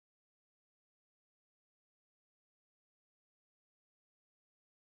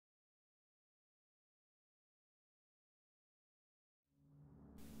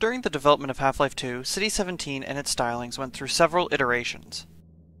During the development of Half-Life 2, City 17 and its stylings went through several iterations.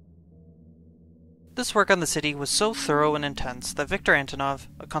 This work on the city was so thorough and intense that Viktor Antonov,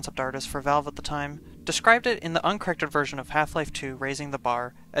 a concept artist for Valve at the time, described it in the uncorrected version of Half-Life 2 Raising the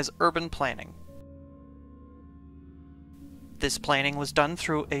Bar as urban planning. This planning was done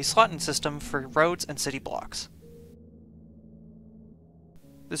through a slotting system for roads and city blocks.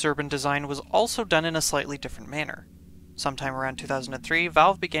 This urban design was also done in a slightly different manner. Sometime around 2003,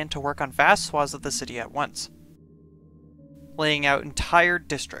 Valve began to work on vast swaths of the city at once, laying out entire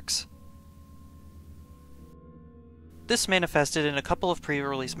districts. This manifested in a couple of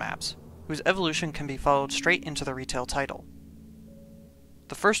pre-release maps, whose evolution can be followed straight into the retail title.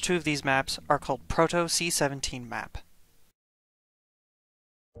 The first two of these maps are called Proto C17 Map.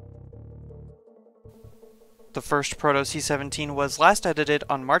 The first Proto C17 was last edited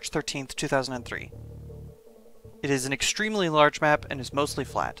on March 13, 2003. It is an extremely large map and is mostly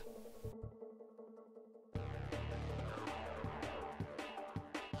flat.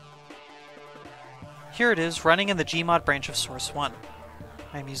 Here it is running in the Gmod branch of Source 1.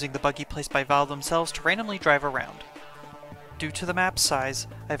 I am using the buggy placed by Valve themselves to randomly drive around. Due to the map's size,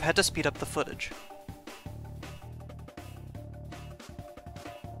 I have had to speed up the footage.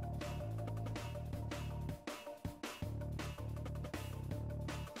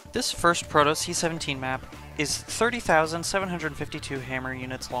 This first Proto C17 map is 30,752 hammer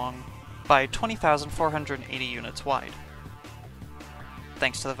units long by 20,480 units wide.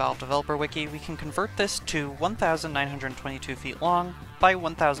 Thanks to the Valve Developer Wiki, we can convert this to 1,922 feet long by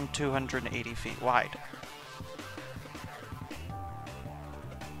 1,280 feet wide.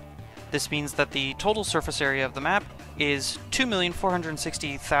 This means that the total surface area of the map is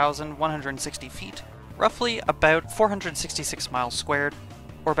 2,460,160 feet, roughly about 466 miles squared,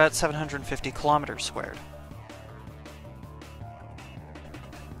 or about 750 kilometers squared.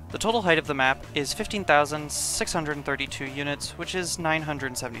 The total height of the map is 15,632 units, which is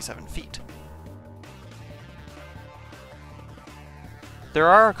 977 feet. There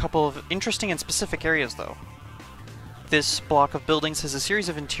are a couple of interesting and specific areas, though. This block of buildings has a series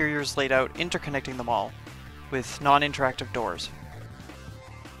of interiors laid out interconnecting them all, with non-interactive doors.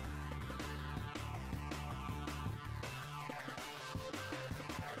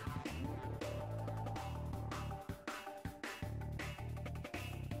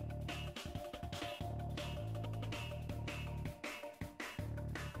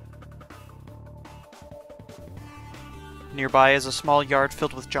 Nearby is a small yard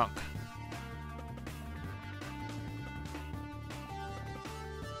filled with junk.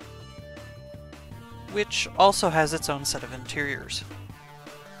 Which also has its own set of interiors.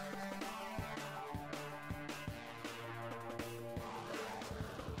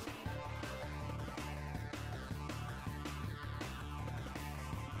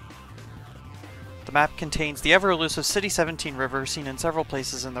 The map contains the ever-elusive City 17 River seen in several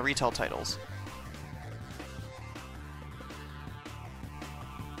places in the retail titles.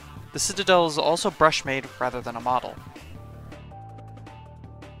 The Citadel is also brush-made rather than a model.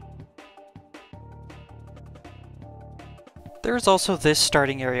 There is also this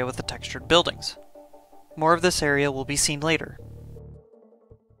starting area with the textured buildings. More of this area will be seen later.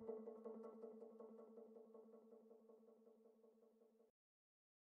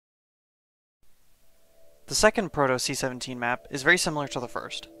 The second Proto C17 map is very similar to the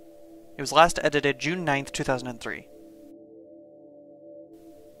first. It was last edited June 9, 2003.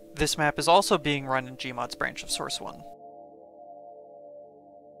 This map is also being run in Gmod's branch of Source 1.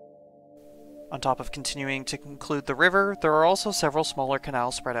 On top of continuing to include the river, there are also several smaller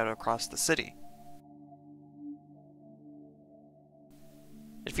canals spread out across the city.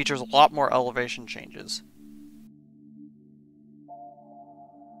 It features a lot more elevation changes.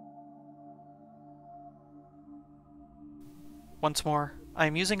 Once more, I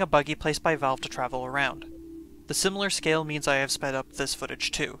am using a buggy placed by Valve to travel around. The similar scale means I have sped up this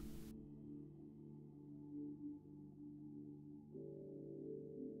footage too.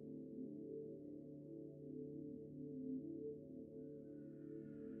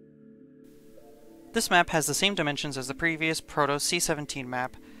 This map has the same dimensions as the previous Proto C17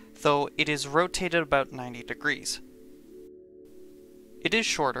 map, though it is rotated about 90 degrees. It is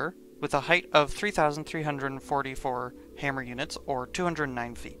shorter, with a height of 3,344 hammer units, or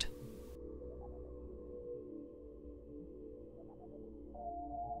 209 feet.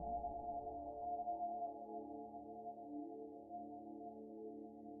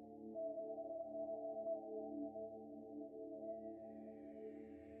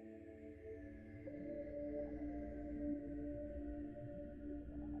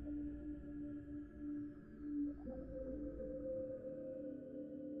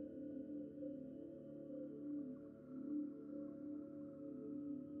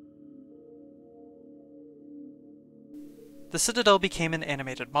 The Citadel became an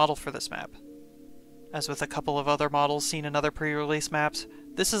animated model for this map. As with a couple of other models seen in other pre-release maps,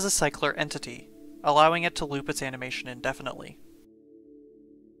 this is a cycler entity, allowing it to loop its animation indefinitely.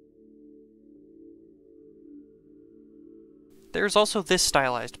 There is also this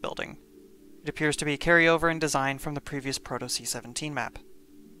stylized building. It appears to be a carryover in design from the previous Proto C17 map.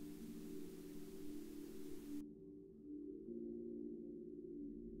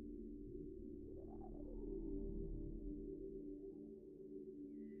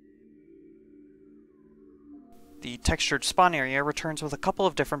 The textured spawn area returns with a couple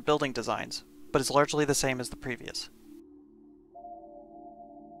of different building designs, but is largely the same as the previous.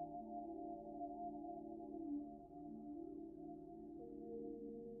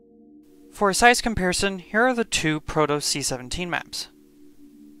 For a size comparison, here are the two Proto C17 maps.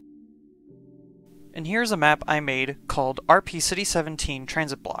 And here's a map I made called RP City 17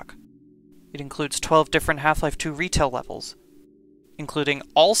 Transit Block. It includes 12 different Half-Life 2 retail levels, including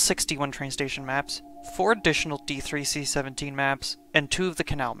all 61 train station maps, 4 additional D3 C17 maps, and 2 of the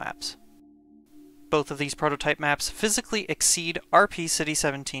canal maps. Both of these prototype maps physically exceed RP City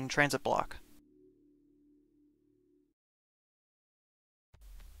 17 Transit Block.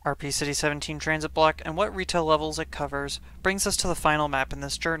 RP City 17 Transit Block and what retail levels it covers brings us to the final map in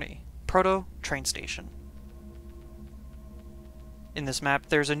this journey, Proto Train Station. In this map,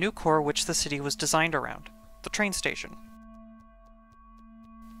 there's a new core which the city was designed around, the train station.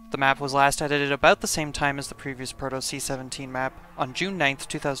 The map was last edited about the same time as the previous Proto C17 map on June 9th,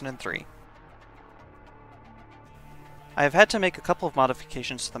 2003. I have had to make a couple of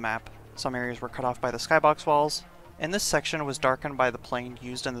modifications to the map. Some areas were cut off by the skybox walls, and this section was darkened by the plane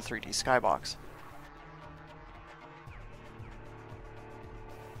used in the 3D skybox.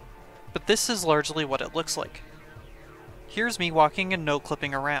 But this is largely what it looks like. Here's me walking and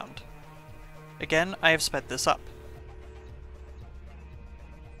no-clipping around. Again, I have sped this up.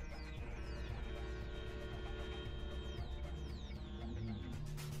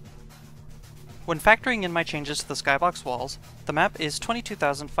 When factoring in my changes to the skybox walls, the map is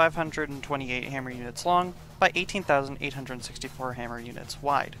 22,528 hammer units long by 18,864 hammer units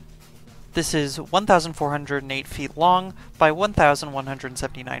wide. This is 1,408 feet long by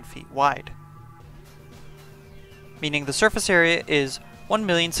 1,179 feet wide, meaning the surface area is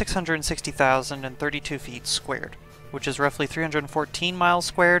 1,660,032 feet squared, which is roughly 314 miles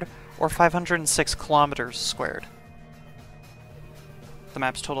squared or 506 kilometers squared. The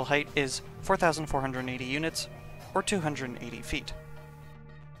map's total height is 4,480 units, or 280 feet.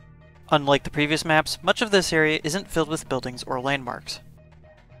 Unlike the previous maps, much of this area isn't filled with buildings or landmarks.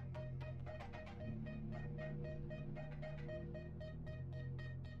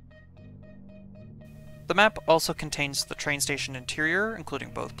 The map also contains the train station interior,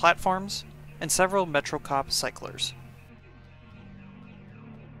 including both platforms, and several MetroCop cyclers.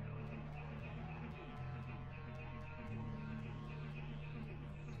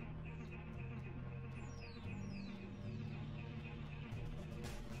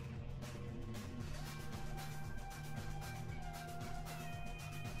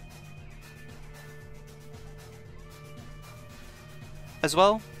 As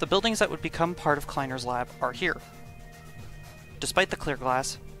well, the buildings that would become part of Kleiner's lab are here. Despite the clear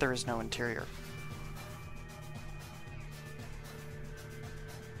glass, there is no interior.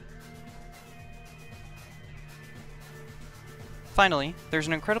 Finally, there's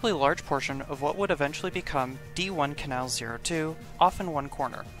an incredibly large portion of what would eventually become D1 Canal 02 off in one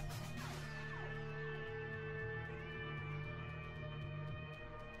corner.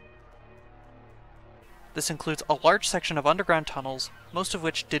 This includes a large section of underground tunnels, most of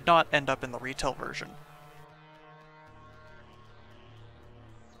which did not end up in the retail version.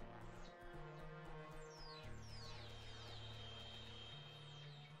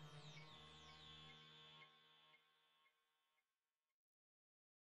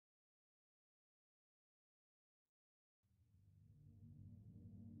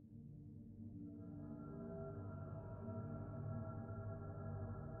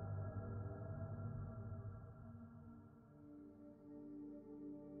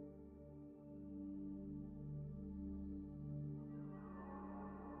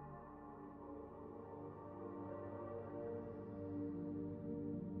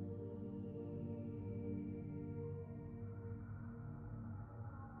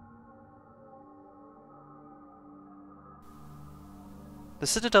 The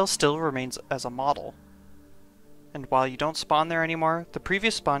Citadel still remains as a model, and while you don't spawn there anymore, the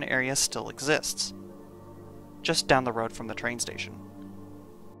previous spawn area still exists, just down the road from the train station.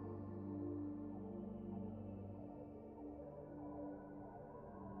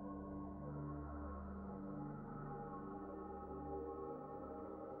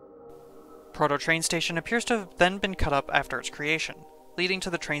 proto train station appears to have then been cut up after its creation, leading to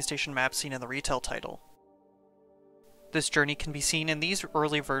the train station map seen in the retail title. This journey can be seen in these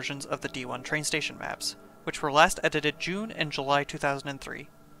early versions of the D1 train station maps, which were last edited June and July 2003,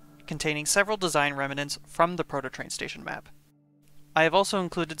 containing several design remnants from the proto train station map. I have also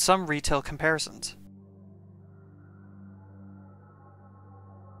included some retail comparisons.